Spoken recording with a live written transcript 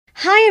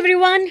Hi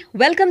everyone,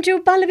 welcome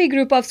to Pallavi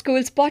Group of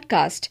Schools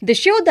podcast, the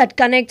show that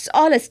connects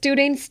all our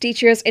students,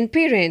 teachers and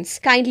parents.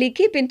 Kindly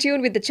keep in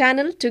tune with the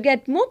channel to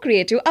get more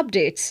creative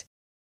updates.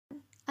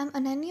 I'm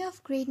Ananya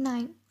of grade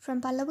 9 from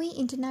Pallavi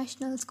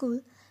International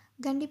School,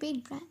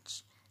 Gandipet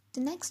branch.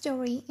 The next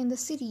story in the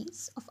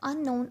series of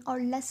unknown or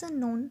lesser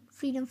known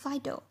freedom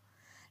fighter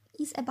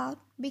is about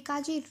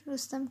Bikaji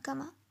Rustam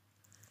Kama.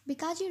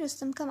 Bikaji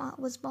Rustam Kama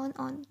was born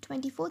on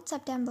 24th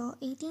September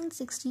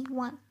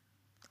 1861.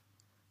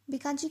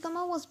 Bikaji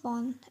Kama was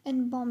born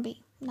in Bombay,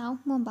 now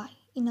Mumbai,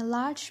 in a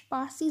large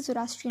Parsi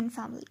Zoroastrian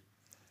family.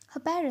 Her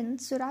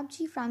parents,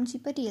 Surabji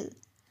Ramji Patel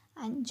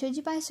and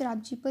Jajibai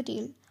Surabji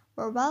Patel,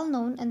 were well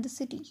known in the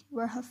city,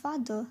 where her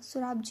father,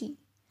 Surabji,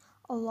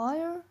 a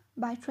lawyer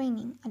by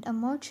training and a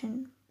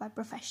merchant by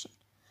profession,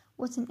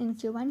 was an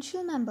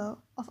influential member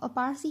of a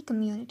Parsi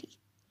community.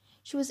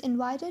 She was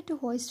invited to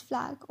hoist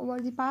flag over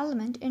the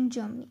parliament in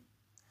Germany.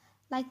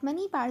 Like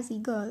many Parsi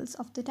girls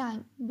of the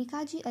time,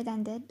 Bikaji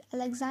attended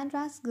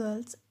Alexandra's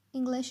Girls'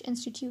 English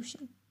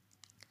Institution.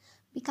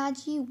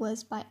 Bikaji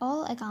was by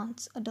all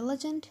accounts a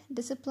diligent,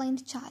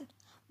 disciplined child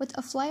with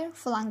a flair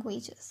for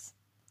languages.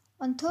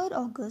 On 3rd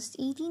August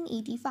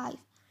 1885,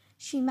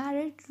 she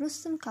married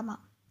Rustam Kama,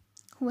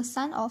 who was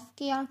son of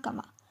K.R.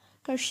 Kama.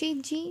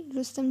 Khurshedji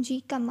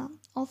Rustamji Kama,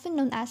 often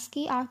known as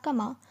K.R.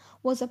 Kama,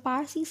 was a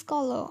Parsi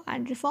scholar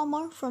and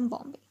reformer from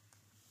Bombay.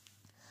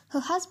 Her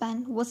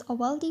husband was a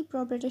wealthy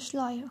pro-British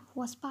lawyer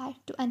who aspired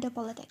to enter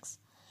politics.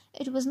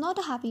 It was not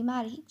a happy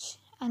marriage,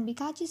 and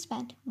Bikaji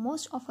spent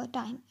most of her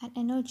time and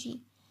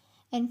energy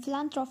in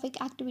philanthropic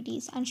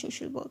activities and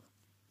social work.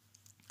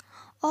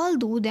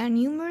 Although there are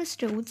numerous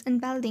roads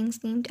and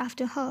buildings named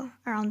after her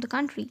around the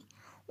country,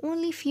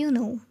 only few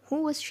know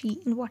who was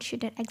she and what she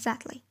did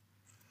exactly.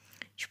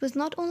 She was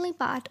not only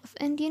part of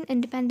Indian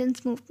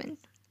independence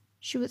movement,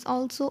 she was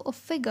also a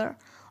figure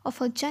of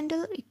her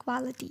gender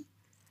equality.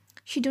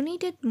 She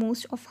donated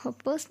most of her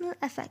personal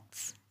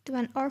effects to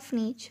an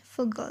orphanage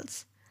for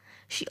girls.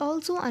 She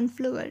also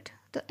unfurled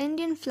the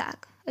Indian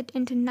flag at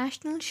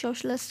International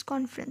Socialist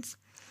Conference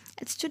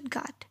at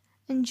Stuttgart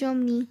in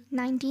Germany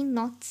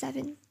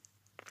 1907.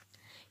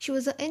 She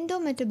was an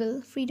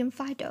indomitable freedom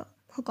fighter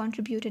who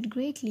contributed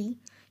greatly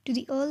to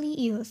the early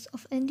years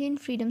of Indian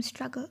freedom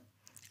struggle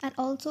and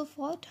also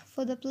fought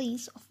for the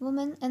place of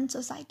women in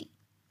society.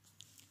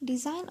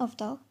 Design of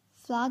the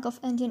Flag of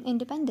Indian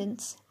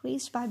Independence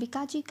raised by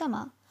Bikaji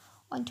Kama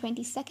on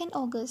 22nd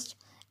August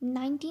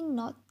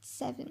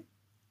 1907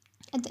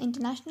 at the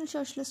International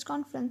Socialist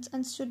Conference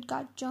in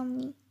Stuttgart,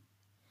 Germany.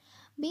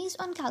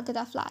 Based on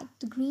Calcutta flag,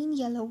 the green,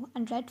 yellow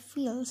and red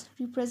fields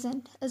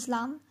represent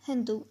Islam,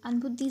 Hindu and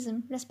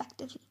Buddhism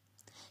respectively.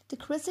 The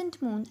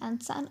crescent moon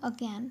and sun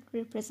again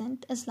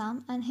represent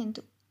Islam and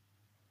Hindu.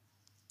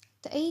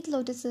 The 8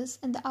 lotuses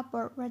in the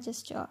upper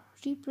register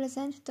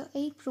represent the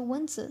 8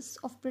 provinces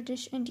of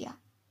British India.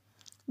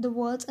 The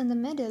words in the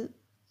middle,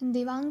 in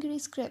Devangiri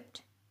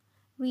script,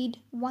 read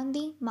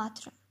Vande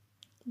Mataram,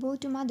 Bow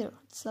to Mother,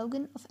 the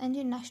slogan of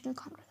Indian National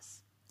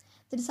Congress.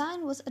 The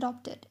design was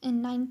adopted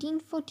in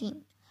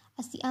 1914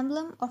 as the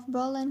emblem of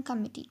Berlin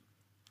Committee,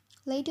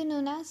 later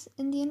known as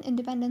Indian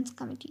Independence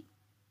Committee.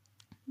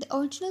 The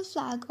original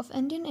flag of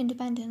Indian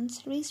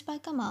independence raised by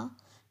Kama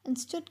in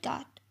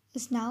Stuttgart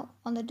is now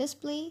on the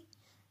display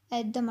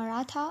at the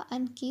Maratha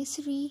and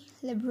Kesari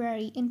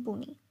Library in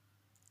Pune.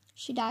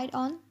 She died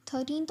on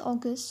 13th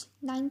August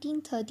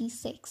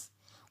 1936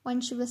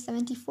 when she was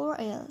 74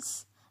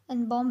 years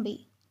in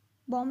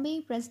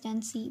Bombay,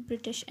 Presidency,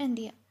 British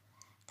India.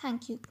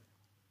 Thank you.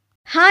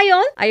 Hi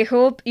all, I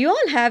hope you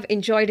all have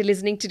enjoyed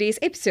listening to today's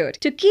episode.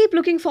 To keep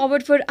looking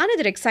forward for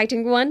another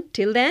exciting one,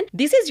 till then,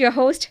 this is your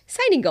host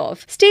signing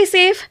off. Stay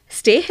safe,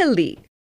 stay healthy.